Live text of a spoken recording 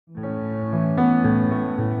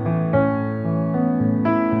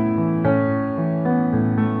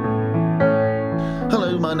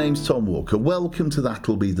name's Tom Walker. Welcome to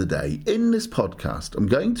That'll Be the Day. In this podcast, I'm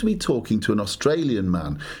going to be talking to an Australian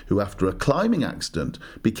man who, after a climbing accident,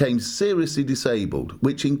 became seriously disabled,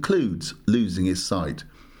 which includes losing his sight.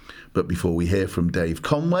 But before we hear from Dave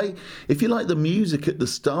Conway, if you like the music at the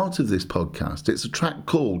start of this podcast, it's a track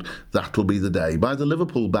called That'll Be the Day by the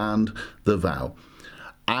Liverpool band The Vow.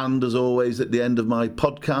 And as always, at the end of my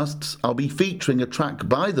podcasts, I'll be featuring a track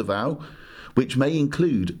by The Vow, which may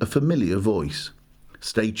include a familiar voice.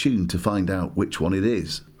 Stay tuned to find out which one it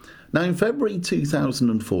is. Now, in February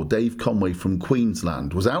 2004, Dave Conway from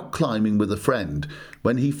Queensland was out climbing with a friend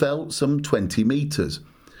when he fell some 20 metres.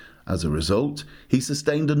 As a result, he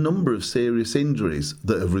sustained a number of serious injuries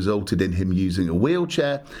that have resulted in him using a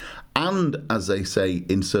wheelchair and, as they say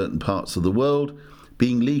in certain parts of the world,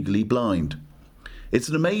 being legally blind. It's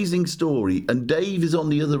an amazing story, and Dave is on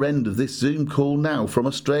the other end of this Zoom call now from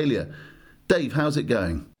Australia. Dave, how's it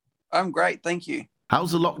going? I'm great, thank you.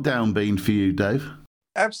 How's the lockdown been for you, Dave?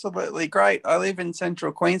 Absolutely great. I live in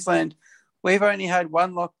central Queensland. We've only had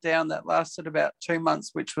one lockdown that lasted about 2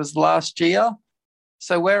 months, which was last year.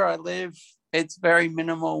 So where I live, it's very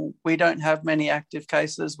minimal. We don't have many active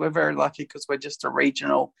cases. We're very lucky because we're just a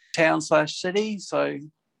regional town/city. So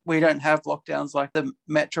we don't have lockdowns like the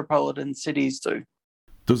metropolitan cities do.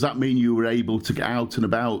 Does that mean you were able to get out and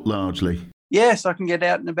about largely? Yes, I can get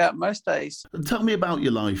out and about most days. Tell me about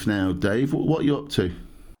your life now, Dave. What are you up to?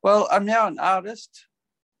 Well, I'm now an artist.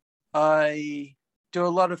 I do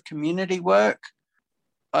a lot of community work.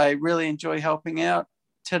 I really enjoy helping out.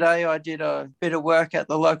 Today I did a bit of work at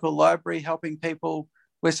the local library helping people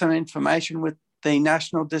with some information with the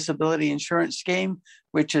National Disability Insurance Scheme,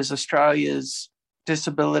 which is Australia's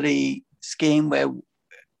disability scheme where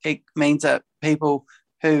it means that people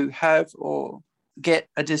who have or get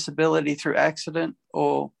a disability through accident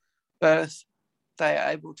or birth, they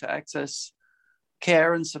are able to access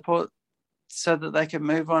care and support so that they can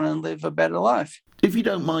move on and live a better life. If you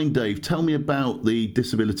don't mind, Dave, tell me about the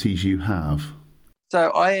disabilities you have.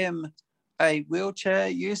 So I am a wheelchair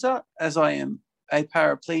user as I am a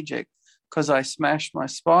paraplegic because I smashed my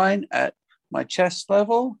spine at my chest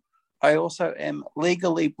level. I also am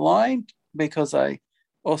legally blind because I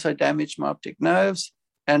also damaged my optic nerves,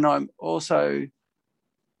 and I'm also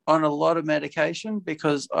on a lot of medication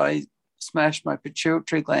because I smashed my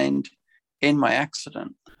pituitary gland in my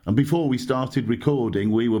accident. And before we started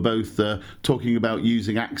recording, we were both talking about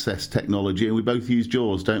using access technology, and we both use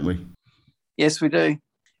JAWS, don't we? Yes, we do.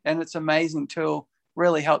 And it's an amazing tool.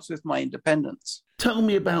 Really helps with my independence. Tell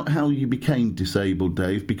me about how you became disabled,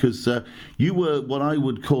 Dave, because you were what I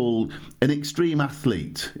would call an extreme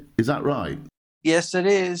athlete. Is that right? Yes, it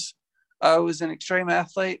is. I was an extreme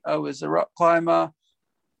athlete. I was a rock climber,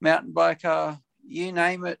 mountain biker, you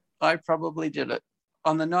name it, I probably did it.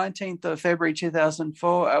 On the 19th of February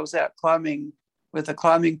 2004, I was out climbing with a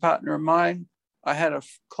climbing partner of mine. I had a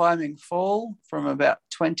climbing fall from about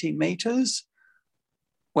 20 metres,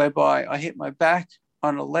 whereby I hit my back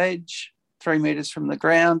on a ledge 3 metres from the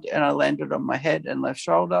ground and I landed on my head and left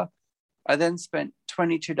shoulder. I then spent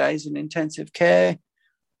 22 days in intensive care.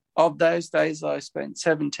 Of those days, I spent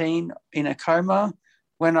 17 in a coma.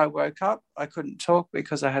 When I woke up, I couldn't talk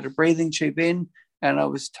because I had a breathing tube in and I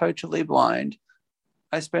was totally blind.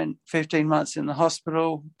 I spent 15 months in the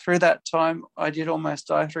hospital. Through that time, I did almost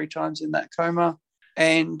die 3 times in that coma.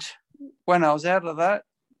 And when I was out of that,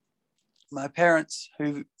 my parents,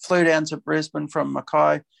 who flew down to Brisbane from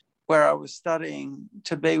Mackay, where I was studying,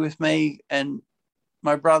 to be with me, and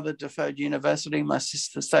my brother deferred university, my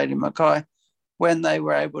sister stayed in Mackay, when they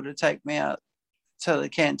were able to take me out to the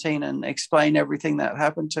canteen and explain everything that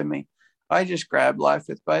happened to me, I just grabbed life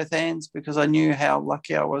with both hands because I knew how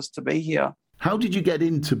lucky I was to be here. How did you get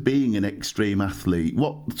into being an extreme athlete?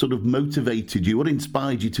 What sort of motivated you? What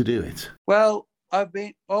inspired you to do it? Well, I've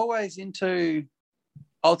been always into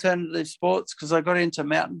alternative sports because I got into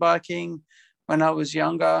mountain biking when I was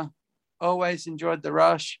younger. Always enjoyed the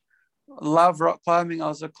rush. Love rock climbing. I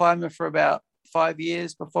was a climber for about 5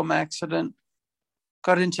 years before my accident.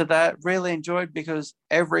 Got into that, really enjoyed because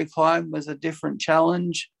every climb was a different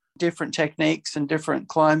challenge, different techniques and different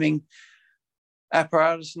climbing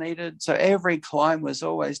apparatus needed. So every climb was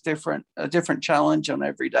always different, a different challenge on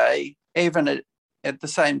every day. Even at the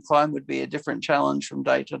same climb would be a different challenge from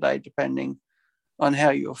day to day, depending on how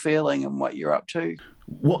you're feeling and what you're up to.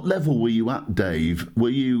 What level were you at, Dave? Were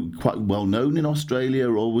you quite well known in Australia,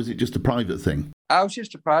 or was it just a private thing? I was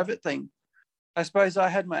just a private thing. I suppose I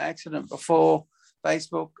had my accident before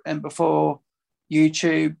Facebook and before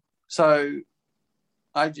YouTube. So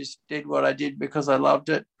I just did what I did because I loved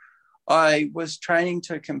it. I was training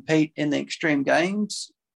to compete in the extreme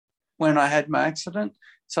games when I had my accident.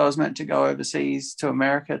 So I was meant to go overseas to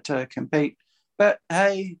America to compete. But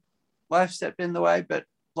hey, life stepped in the way, but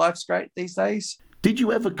life's great these days. Did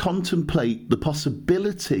you ever contemplate the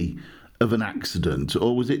possibility of an accident,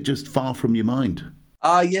 or was it just far from your mind?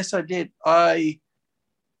 Yes, I did. I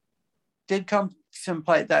did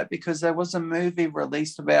contemplate that because there was a movie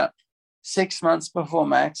released about 6 months before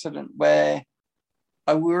my accident where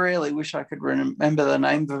I really wish I could remember the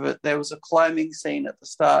name of it. There was a climbing scene at the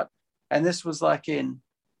start, and this was like in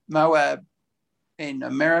Moab in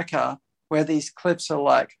America, where these cliffs are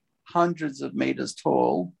like hundreds of meters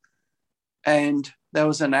tall. And there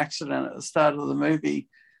was an accident at the start of the movie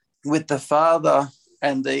with the father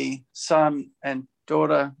and the son and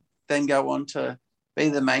daughter then go on to be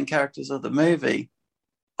the main characters of the movie.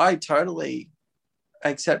 I totally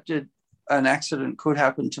accepted an accident could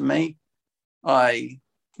happen to me. I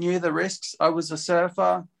knew the risks. I was a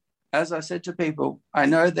surfer. As I said to people, I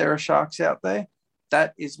know there are sharks out there.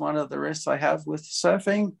 That is one of the risks I have with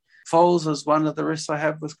surfing. Falls is one of the risks I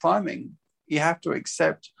have with climbing. You have to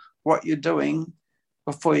accept what you're doing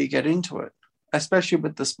before you get into it, especially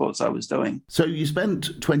with the sports I was doing. So you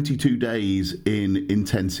spent 22 days in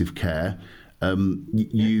intensive care.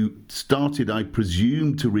 You started, I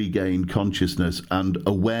presume, to regain consciousness and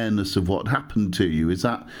awareness of what happened to you. Does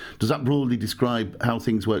that broadly describe how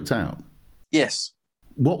things worked out? Yes.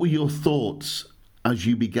 What were your thoughts as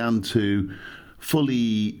you began to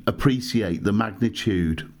fully appreciate the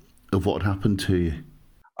magnitude of what happened to you?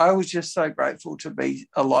 I was just so grateful to be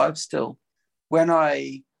alive still. When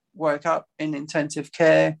I woke up in intensive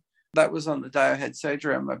care, that was on the day I had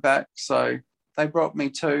surgery on my back. So they brought me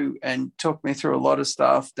to and took me through a lot of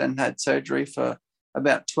stuff, then had surgery for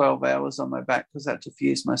about 12 hours on my back because I had to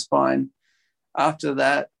fuse my spine. After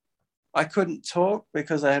that, I couldn't talk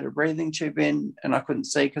because I had a breathing tube in, and I couldn't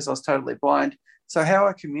see because I was totally blind. So how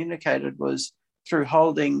I communicated was through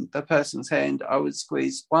holding the person's hand. I would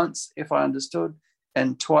squeeze once if I understood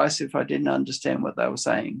and twice if I didn't understand what they were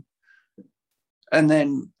saying. And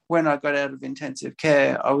then when I got out of intensive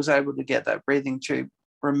care, I was able to get that breathing tube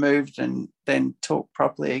removed and then talk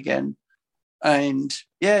properly again. And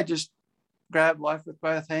yeah, just grab life with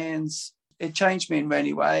both hands. It changed me in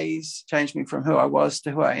many ways, changed me from who I was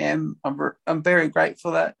to who I am. I'm very grateful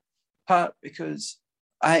for that part because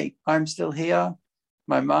I'm still here.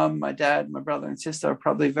 My mum, my dad, my brother and sister are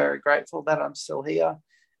probably very grateful that I'm still here,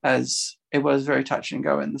 as it was very touch and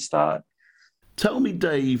go in the start. Tell me,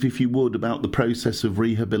 Dave, if you would, about the process of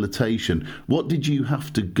rehabilitation. What did you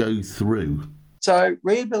have to go through? So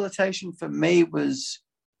rehabilitation for me was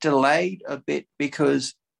delayed a bit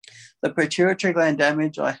because the pituitary gland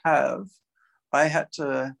damage I had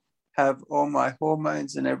to have all my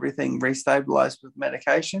hormones and everything restabilized with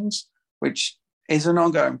medications, which is an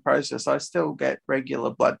ongoing process. I still get regular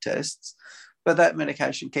blood tests, but that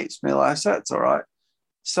medication keeps me alive, so it's all right.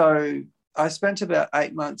 So I spent about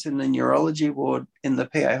 8 months in the neurology ward in the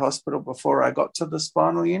PA hospital before I got to the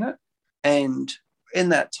spinal unit. And in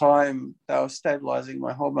that time, they were stabilizing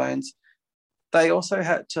my hormones. They also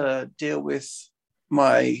had to deal with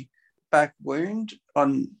my back wound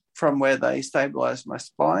from where they stabilized my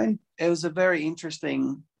spine. It was a very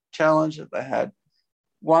interesting challenge that they had.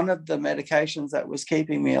 One of the medications that was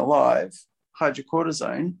keeping me alive,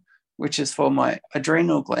 hydrocortisone, which is for my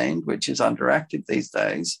adrenal gland, which is underactive these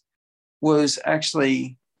days, was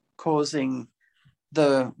actually causing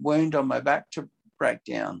the wound on my back to break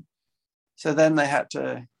down. So then they had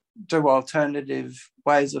to do alternative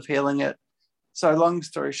ways of healing it. So long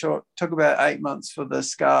story short, it took about 8 months for the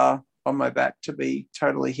scar on my back to be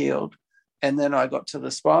totally healed. And then I got to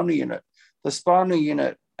the spinal unit. The spinal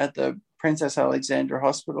unit at the Princess Alexandra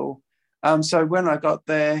Hospital. So when I got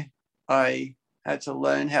there, I had to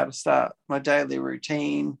learn how to start my daily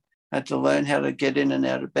routine, had to learn how to get in and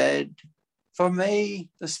out of bed. For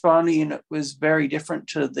me, the spinal unit was very different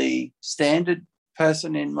to the standard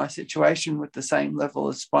person in my situation with the same level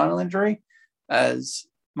of spinal injury. As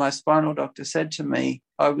my spinal doctor said to me,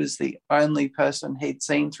 I was the only person he'd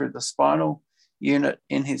seen through the spinal unit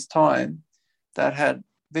in his time that had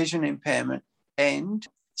vision impairment and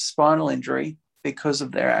spinal injury because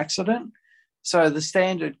of their accident. So the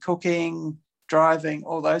standard cooking, driving,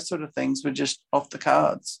 all those sort of things were just off the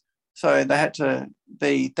cards. So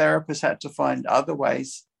the therapist had to find other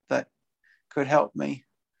ways that could help me,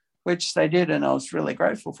 which they did, and I was really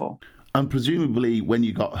grateful for. And presumably when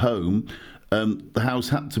you got home, the house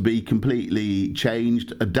had to be completely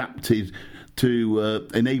changed, adapted to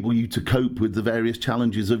enable you to cope with the various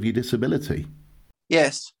challenges of your disability.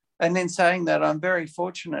 Yes. And in saying that, I'm very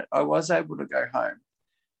fortunate I was able to go home.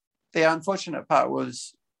 The unfortunate part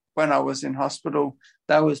was when I was in hospital,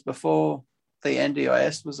 that was before the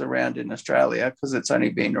NDIS was around in Australia, because it's only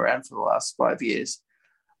been around for the last 5 years,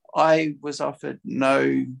 I was offered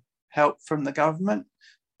no help from the government,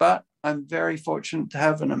 but I'm very fortunate to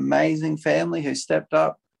have an amazing family who stepped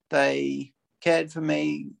up. They cared for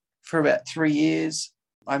me for about 3 years.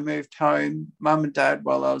 I moved home. Mum and Dad,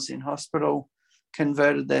 while I was in hospital,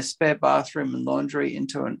 converted their spare bathroom and laundry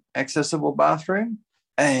into an accessible bathroom.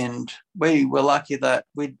 And we were lucky that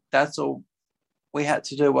that's all we had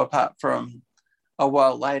to do, apart from a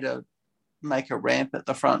while later make a ramp at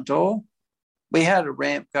the front door. We had a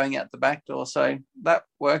ramp going out the back door, so that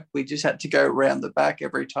worked. We just had to go around the back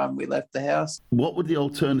every time we left the house. What would the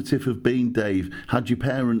alternative have been, Dave, had your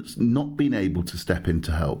parents not been able to step in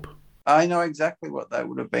to help? I know exactly what they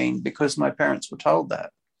would have been, because my parents were told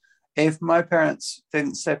that. If my parents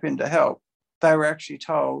didn't step in to help, they were actually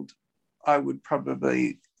told I would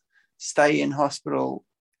probably stay in hospital,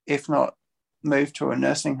 if not move to a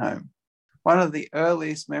nursing home. One of the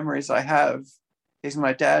earliest memories I have is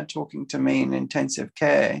my dad talking to me in intensive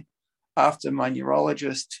care after my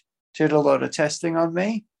neurologist did a lot of testing on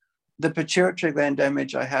me. The pituitary gland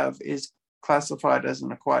damage I have is classified as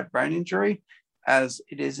an acquired brain injury, as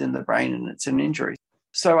it is in the brain and it's an injury.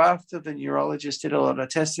 So after the neurologist did a lot of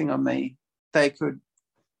testing on me, they could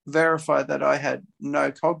verify that I had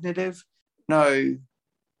no cognitive, no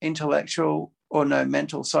intellectual or no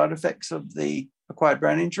mental side effects of the acquired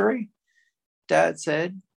brain injury. Dad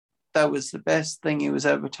said that was the best thing he was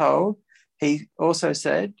ever told. He also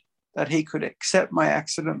said that he could accept my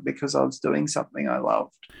accident because I was doing something I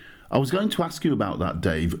loved. I was going to ask you about that,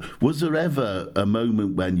 Dave. Was there ever a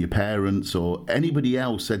moment when your parents or anybody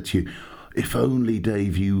else said to you, if only,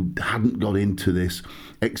 Dave, you hadn't got into this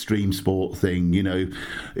extreme sport thing,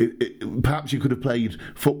 perhaps you could have played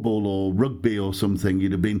football or rugby or something,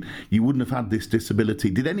 you wouldn't have had this disability.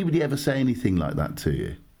 Did anybody ever say anything like that to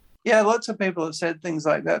you? Yeah, lots of people have said things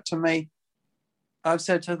like that to me. I've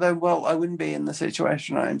said to them, well, I wouldn't be in the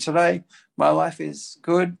situation I am today. My life is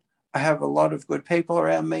good. I have a lot of good people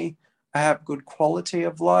around me. I have good quality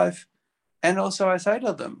of life. And also I say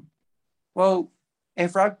to them, well,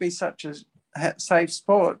 if rugby's such a safe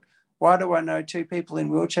sport, why do I know 2 people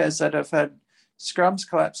in wheelchairs that have had scrums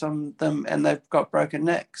collapse on them and they've got broken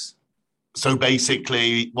necks? So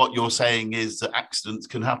basically what you're saying is that accidents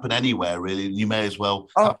can happen anywhere, really. You may as well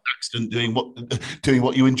have an accident doing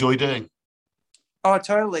what you enjoy doing. Oh,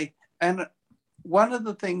 totally. And one of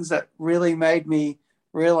the things that really made me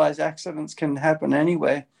realize accidents can happen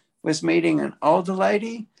anywhere was meeting an older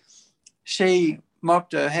lady. She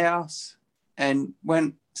mopped her house and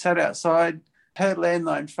sat outside. Her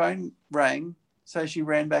landline phone rang, so she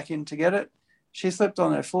ran back in to get it. She slipped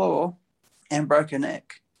on her floor and broke her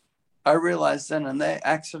neck. I realized then and there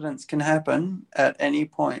accidents can happen at any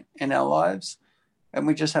point in our lives, and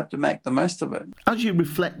we just have to make the most of it. As you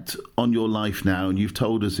reflect on your life now, and you've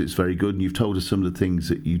told us it's very good, and you've told us some of the things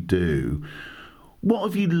that you do, what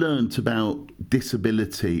have you learnt about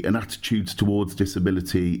disability and attitudes towards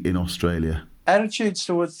disability in Australia? Attitudes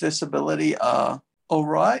towards disability are all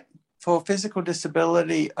right. For physical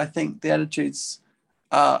disability, I think the attitudes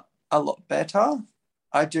are a lot better.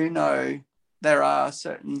 I do know there are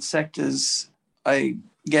certain sectors, I'm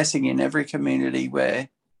guessing in every community, where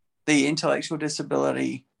the intellectual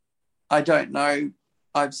disability, I don't know.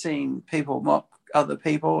 I've seen people mock other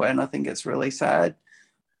people, and I think it's really sad.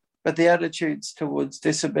 But the attitudes towards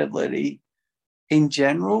disability in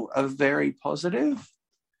general are very positive.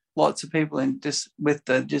 Lots of people with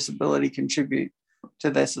the disability contribute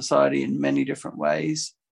to their society in many different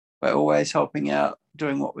ways. We're always helping out,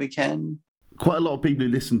 doing what we can. Quite a lot of people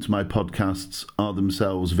who listen to my podcasts are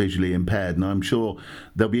themselves visually impaired, and I'm sure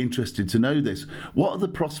they'll be interested to know this. What are the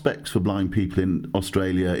prospects for blind people in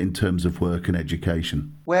Australia in terms of work and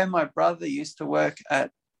education? Where my brother used to work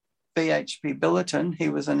at BHP Billiton, he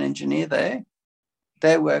was an engineer there.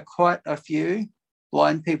 There were quite a few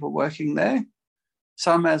blind people working there,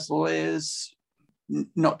 some as lawyers,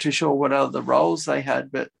 not too sure what other roles they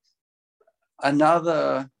had, but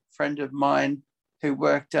another friend of mine who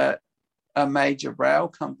worked at a major rail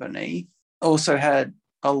company also had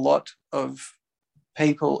a lot of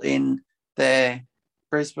people in their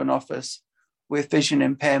Brisbane office with vision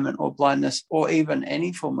impairment or blindness or even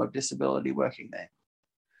any form of disability working there.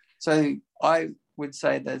 So I would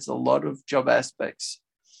say there's a lot of job aspects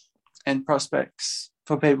and prospects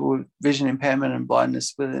for people with vision impairment and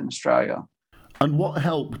blindness within Australia. And what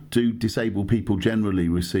help do disabled people generally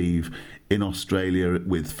receive in Australia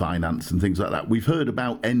with finance and things like that? We've heard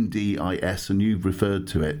about NDIS and you've referred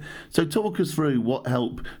to it. So talk us through what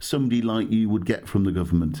help somebody like you would get from the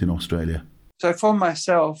government in Australia. So for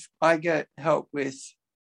myself, I get help with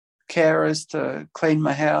carers to clean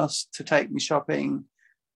my house, to take me shopping.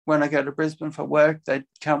 When I go to Brisbane for work, they'd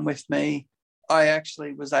come with me. I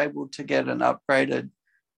actually was able to get an upgraded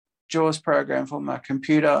JAWS program for my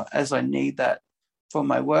computer as I need that for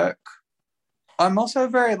my work. I'm also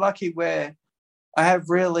very lucky where I have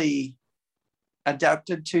really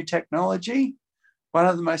adapted to technology. One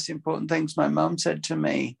of the most important things my mum said to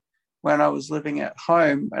me when I was living at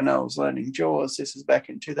home and I was learning JAWS, this was back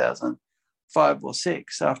in 2005 or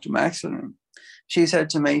 6 after my accident, she said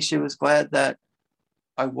to me she was glad that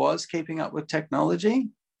I was keeping up with technology.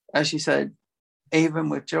 As she said, even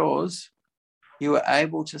with JAWS, you were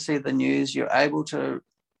able to see the news, you're able to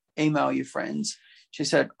email your friends. She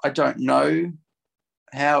said, I don't know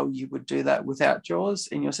how you would do that without JAWS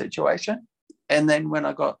in your situation. And then when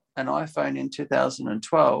I got an iPhone in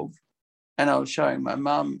 2012 and I was showing my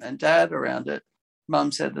mum and dad around it,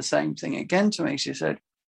 mum said the same thing again to me. She said,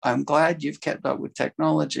 I'm glad you've kept up with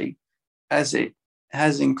technology as it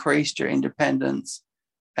has increased your independence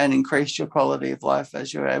and increased your quality of life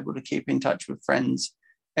as you're able to keep in touch with friends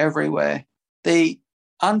everywhere. The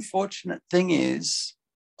unfortunate thing is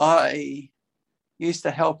I used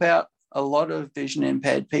to help out a lot of vision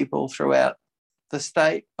impaired people throughout the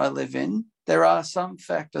state I live in. There are some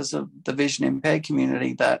factors of the vision impaired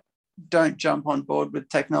community that don't jump on board with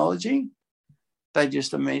technology. They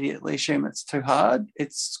just immediately assume it's too hard.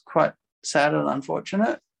 It's quite sad and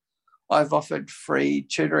unfortunate. I've offered free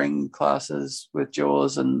tutoring classes with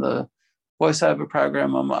JAWS and the voiceover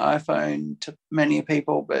program on my iPhone to many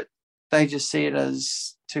people, but they just see it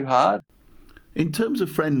as too hard. In terms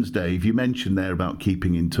of friends, Dave, you mentioned there about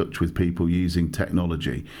keeping in touch with people using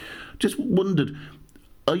technology. Just wondered,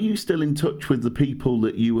 are you still in touch with the people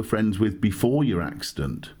that you were friends with before your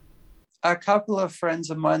accident? A couple of friends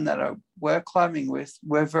of mine that I were climbing with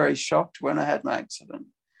were very shocked when I had my accident,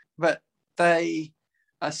 but they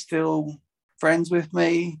are still friends with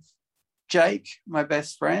me. Jake, my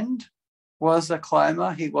best friend, was a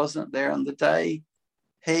climber. He wasn't there on the day.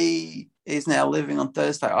 He is now living on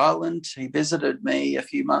Thursday Island. He visited me a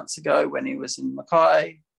few months ago when he was in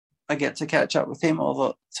Mackay. I get to catch up with him all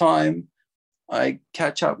the time. I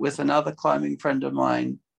catch up with another climbing friend of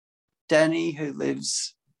mine, Danny, who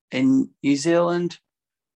lives in New Zealand.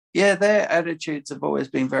 Yeah, their attitudes have always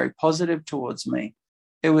been very positive towards me.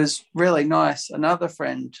 It was really nice. Another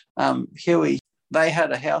friend, Huey, they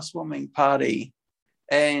had a housewarming party,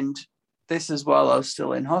 and this is while I was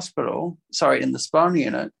still in hospital, in the spinal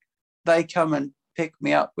unit. They come and pick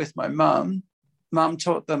me up with my mum. Mum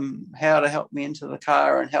taught them how to help me into the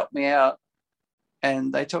car and help me out,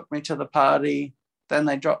 and they took me to the party. Then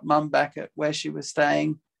they dropped mum back at where she was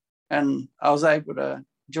staying, and I was able to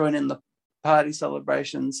join in the party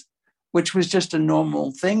celebrations, which was just a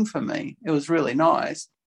normal thing for me. It was really nice.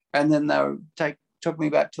 And then they took me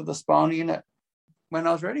back to the spinal unit when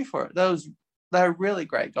I was ready for it. They were really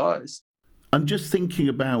great guys. I'm just thinking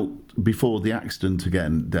about before the accident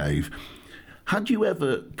again, Dave. Had you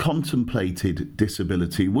ever contemplated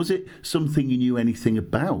disability? Was it something you knew anything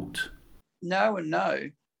about? No and no.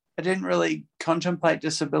 I didn't really contemplate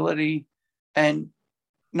disability, and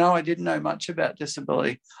no, I didn't know much about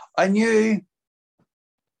disability. I knew,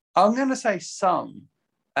 I'm going to say some,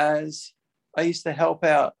 as I used to help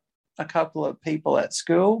out a couple of people at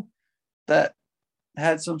school that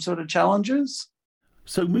had some sort of challenges.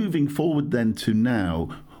 So moving forward then to now,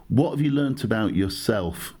 what have you learnt about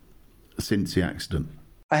yourself since the accident?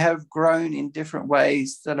 I have grown in different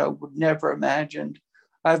ways that I would never imagined.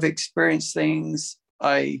 I've experienced things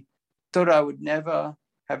I thought I would never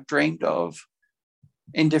have dreamed of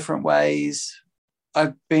in different ways.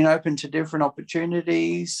 I've been open to different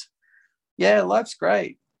opportunities. Yeah, life's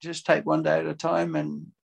great. Just take one day at a time and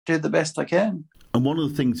do the best I can. And one of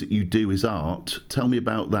the things that you do is art. Tell me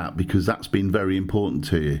about that, because that's been very important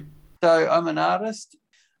to you. So I'm an artist.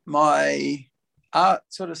 My art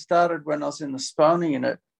sort of started when I was in the spinal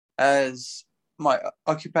unit, as my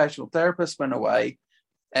occupational therapist went away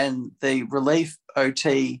and the relief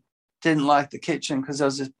OT didn't like the kitchen because there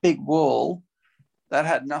was this big wall that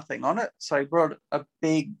had nothing on it. So he brought a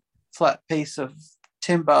big flat piece of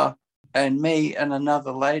timber, and me and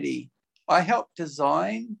another lady, I helped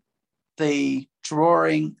design the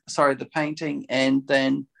the painting, and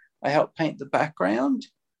then I helped paint the background.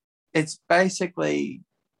 It's basically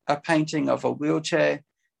a painting of a wheelchair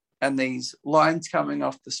and these lines coming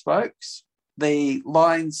off the spokes. The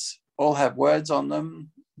lines all have words on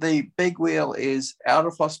them. The big wheel is out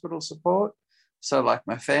of hospital support, so like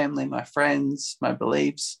my family, my friends, my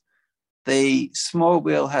beliefs. The small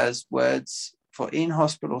wheel has words for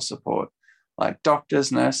in-hospital support, like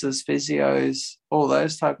doctors, nurses, physios, all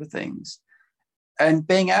those type of things. And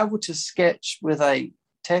being able to sketch with a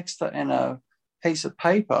text and a piece of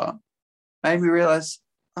paper made me realize,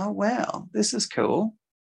 oh, wow, this is cool.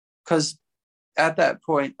 Because at that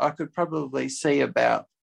point, I could probably see about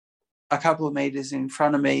a couple of meters in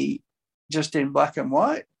front of me just in black and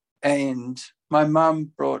white. And my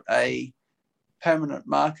mum brought a permanent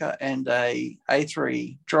marker and a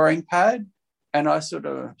A3 drawing pad, and I sort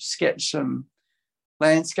of sketched some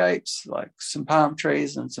landscapes, like some palm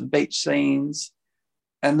trees and some beach scenes.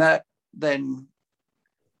 And that then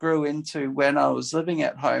grew into when I was living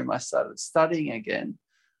at home, I started studying again.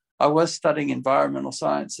 I was studying environmental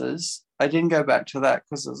sciences. I didn't go back to that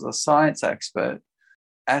because as a science aspect.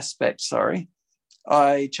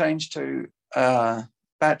 I changed to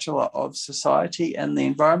Bachelor of Society and the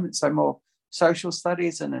Environment, so more social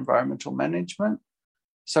studies and environmental management.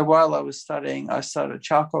 So while I was studying, I started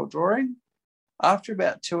charcoal drawing. After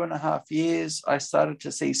about 2.5 years, I started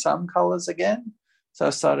to see some colours again. So I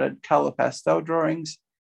started colour pastel drawings.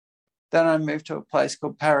 Then I moved to a place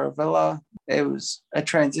called Paravilla. It was a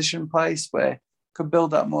transition place where I could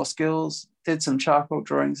build up more skills, did some charcoal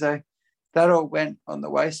drawings there. That all went on the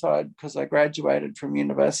wayside because I graduated from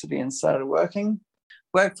university and started working.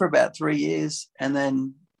 Worked for about 3 years, and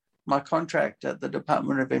then my contract at the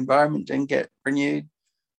Department of Environment didn't get renewed.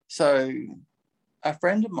 So a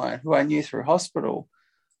friend of mine who I knew through hospital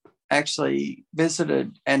actually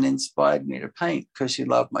visited and inspired me to paint because she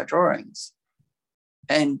loved my drawings.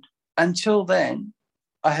 And until then,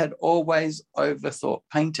 I had always overthought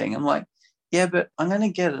painting. I'm like, yeah, but I'm going to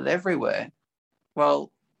get it everywhere.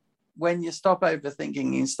 Well, when you stop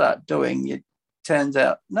overthinking and start doing, it turns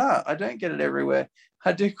out, no, I don't get it everywhere.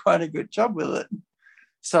 I do quite a good job with it.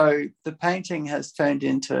 So the painting has turned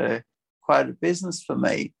into quite a business for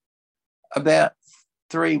me. About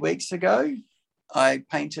 3 weeks ago, I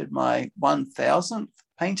painted my 1,000th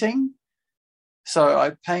painting. So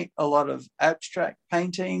I paint a lot of abstract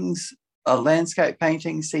paintings, landscape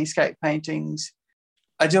paintings, seascape paintings.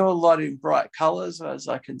 I do a lot in bright colours as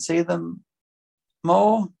I can see them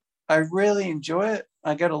more. I really enjoy it.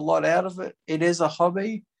 I get a lot out of it. It is a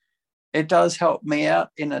hobby. It does help me out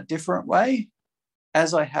in a different way.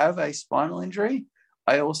 As I have a spinal injury,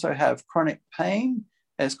 I also have chronic pain.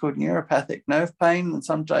 It's called neuropathic nerve pain. And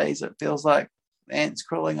some days it feels like ants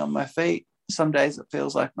crawling on my feet. Some days it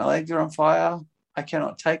feels like my legs are on fire. I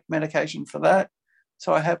cannot take medication for that.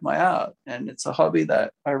 So I have my art, and it's a hobby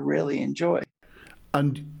that I really enjoy.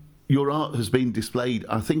 And your art has been displayed,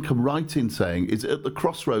 I think I'm right in saying, is it at the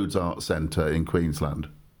Crossroads Art Centre in Queensland?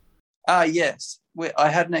 Yes. I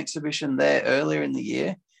had an exhibition there earlier in the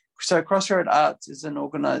year. So Crossroad Arts is an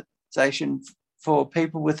organisation for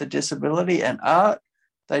people with a disability and art.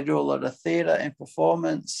 They do a lot of theatre and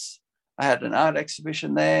performance. I had an art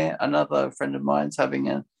exhibition there. Another friend of mine's having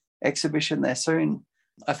an exhibition there soon.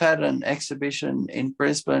 I've had an exhibition in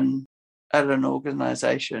Brisbane at an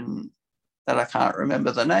organisation that I can't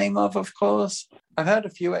remember the name of course. I've had a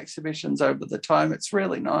few exhibitions over the time. It's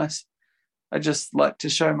really nice. I just like to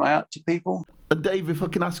show my art to people. And Dave, if I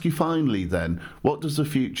can ask you finally then, what does the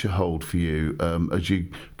future hold for you as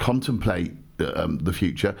you contemplate the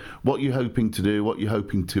future? What are you hoping to do? What are you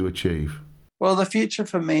hoping to achieve? Well, the future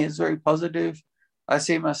for me is very positive. I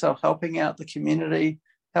see myself helping out the community,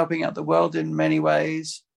 helping out the world in many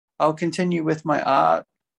ways. I'll continue with my art.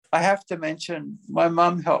 I have to mention, my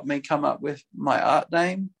mum helped me come up with my art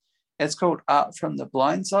name. It's called Art from the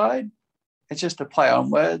Blind Side. It's just a play on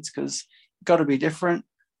words because it's got to be different.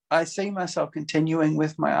 I see myself continuing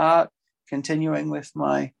with my art, continuing with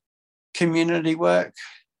my community work,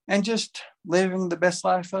 and just living the best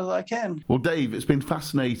life as I can. Well, Dave, it's been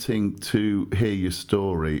fascinating to hear your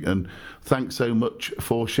story, and thanks so much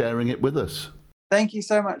for sharing it with us. Thank you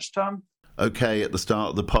so much, Tom. Okay, at the start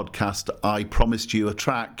of the podcast, I promised you a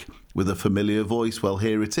track with a familiar voice. Well,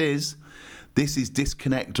 here it is. This is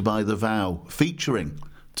Disconnect by The Vow, featuring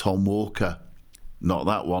Tom Walker. Not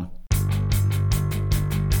that one.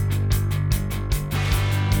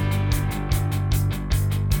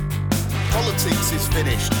 Politics is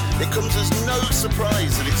finished. It comes as no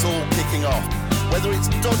surprise that it's all kicking off. Whether it's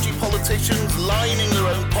dodgy politicians lining their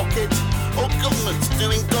own pockets or governments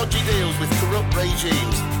doing dodgy deals with corrupt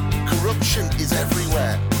regimes, corruption is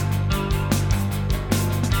everywhere.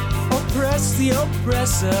 Oppress the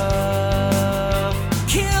oppressor,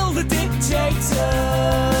 kill the dictator.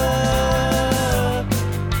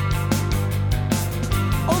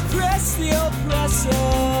 Oppress the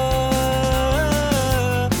oppressor.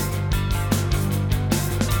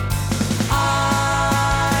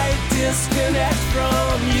 Disconnect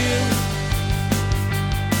from you.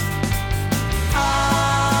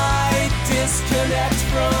 I disconnect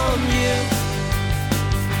from you.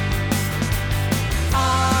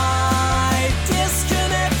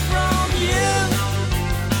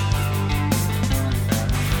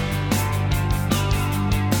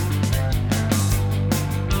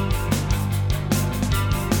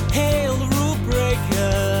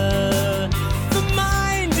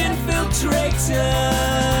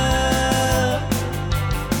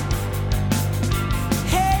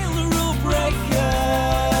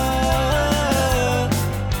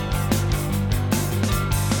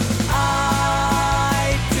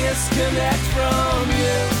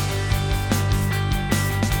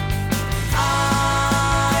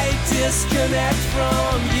 disconnect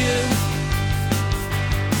from you.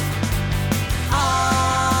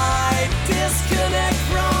 I disconnect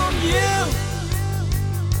from you.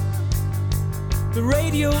 The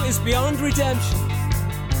radio is beyond redemption.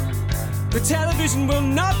 The television will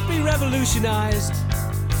not be revolutionized.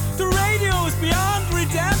 The radio is beyond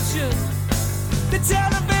redemption. The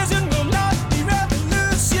television will not be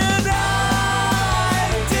revolutionized.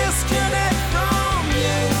 I disconnect from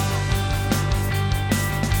you.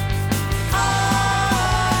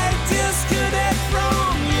 I disconnect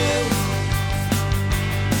from you.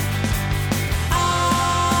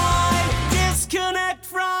 I disconnect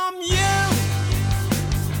from you.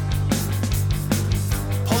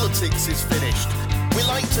 Politics is finished. We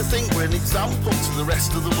like to think we're an example to the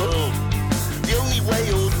rest of the world. The only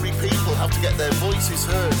way ordinary people have to get their voices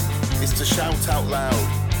heard is to shout out loud.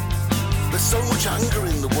 There's so much anger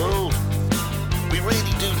in the world. We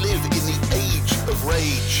really do live in the age of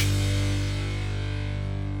rage.